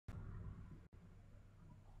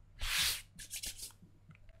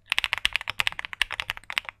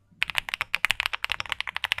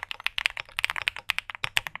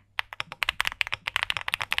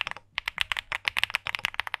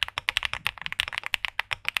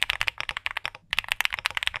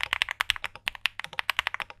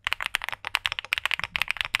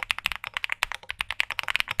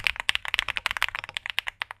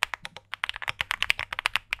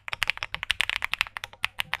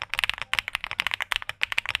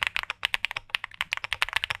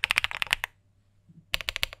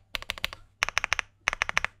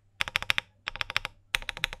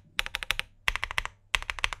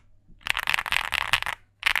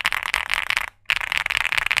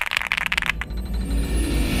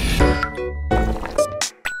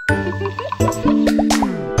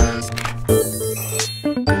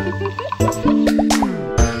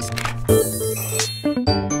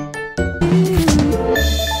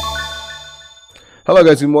Hello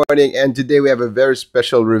guys, good morning, and today we have a very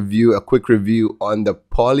special review, a quick review on the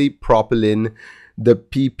polypropylene, the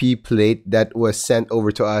PP plate that was sent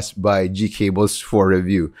over to us by gcables for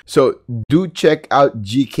review. So do check out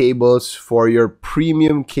gcables for your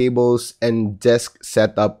premium cables and desk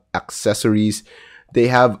setup accessories. They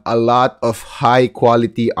have a lot of high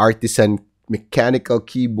quality artisan mechanical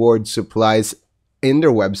keyboard supplies in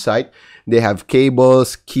their website. They have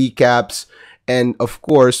cables, keycaps, and of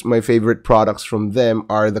course, my favorite products from them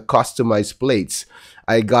are the customized plates.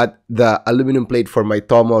 I got the aluminum plate for my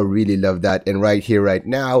Tomo, really love that. And right here, right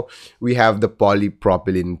now, we have the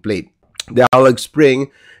polypropylene plate. The Alloy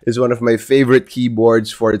Spring is one of my favorite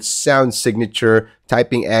keyboards for its sound signature,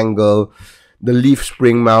 typing angle. The leaf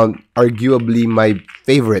spring mount, arguably my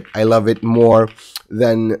favorite. I love it more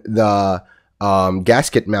than the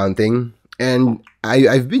gasket mounting. And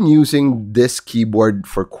I've been using this keyboard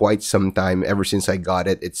for quite some time, ever since I got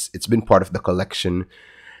it. It's been part of the collection.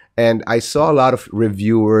 And I saw a lot of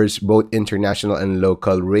reviewers, both international and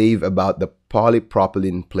local, rave about the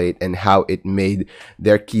polypropylene plate and how it made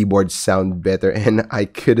their keyboard sound better. And I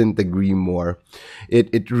couldn't agree more.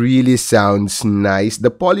 It really sounds nice. The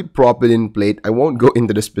polypropylene plate, I won't go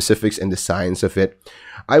into the specifics and the science of it.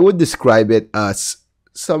 I would describe it as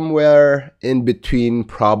somewhere in between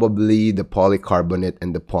probably the polycarbonate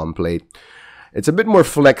and the palm plate. It's a bit more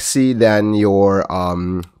flexy than your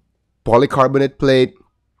polycarbonate plate,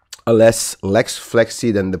 a less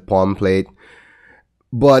flexy than the palm plate.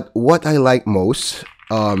 But what I like most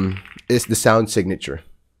is the sound signature.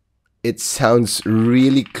 It sounds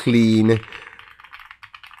really clean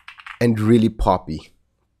and really poppy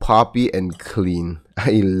and clean.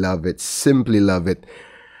 I love it, simply love it.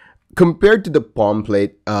 Compared to the palm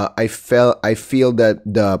plate, I feel that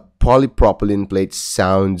the polypropylene plate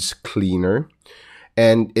sounds cleaner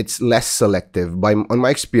and it's less selective. On my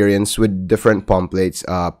experience with different palm plates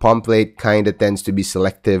kind of tends to be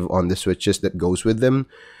selective on the switches that goes with them.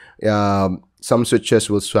 Some switches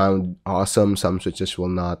will sound awesome, some switches will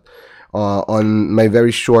not. On my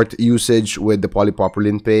very short usage with the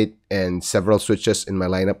polypropylene plate and several switches in my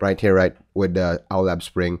lineup right here, right with the Alloy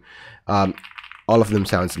Spring, all of them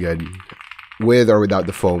sounds good, with or without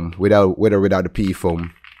the foam, with or without the PE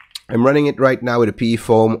foam. I'm running it right now with a PE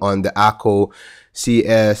foam on the ACO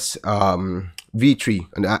CS V3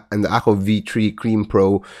 and the ACO V3 Cream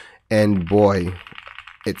Pro, and boy,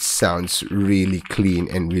 it sounds really clean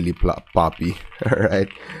and really poppy. All right,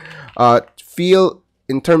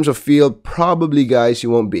 in terms of feel, probably guys, you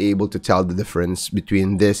won't be able to tell the difference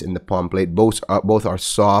between this and the palm plate. Both are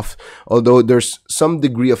soft, although there's some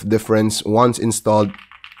degree of difference once installed.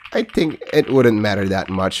 I think it wouldn't matter that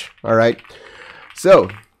much. All right, so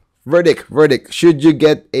verdict, should you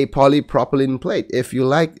get a polypropylene plate if you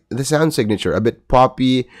like the sound signature? A bit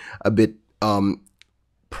poppy, a bit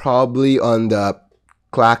probably on the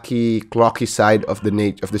clocky side of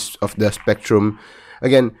the spectrum.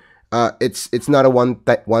 Again, it's not a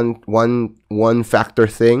one factor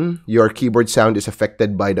thing. Your keyboard sound is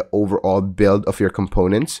affected by the overall build of your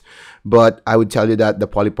components, but I would tell you that the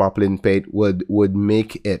polypropylene plate would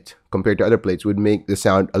make it, compared to other plates, would make the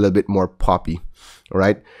sound a little bit more poppy. All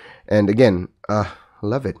right, and again,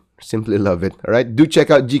 love it, simply love it. All right, do check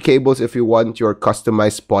out gcables if you want your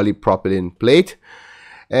customized polypropylene plate.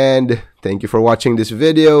 And thank you for watching this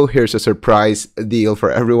video. Here's a surprise deal for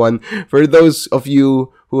everyone. For those of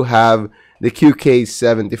you who have the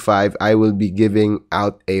QK75, I will be giving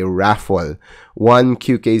out a raffle. One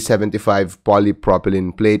QK75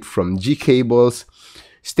 polypropylene plate from gcables.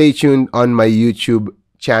 Stay tuned on my YouTube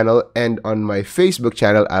channel and on my Facebook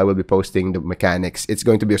channel. I will be posting the mechanics. It's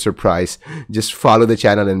going to be a surprise. Just follow the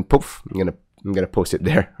channel and poof, I'm gonna post it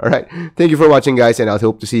there. All right. Thank you for watching, guys, and I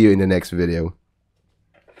hope to see you in the next video.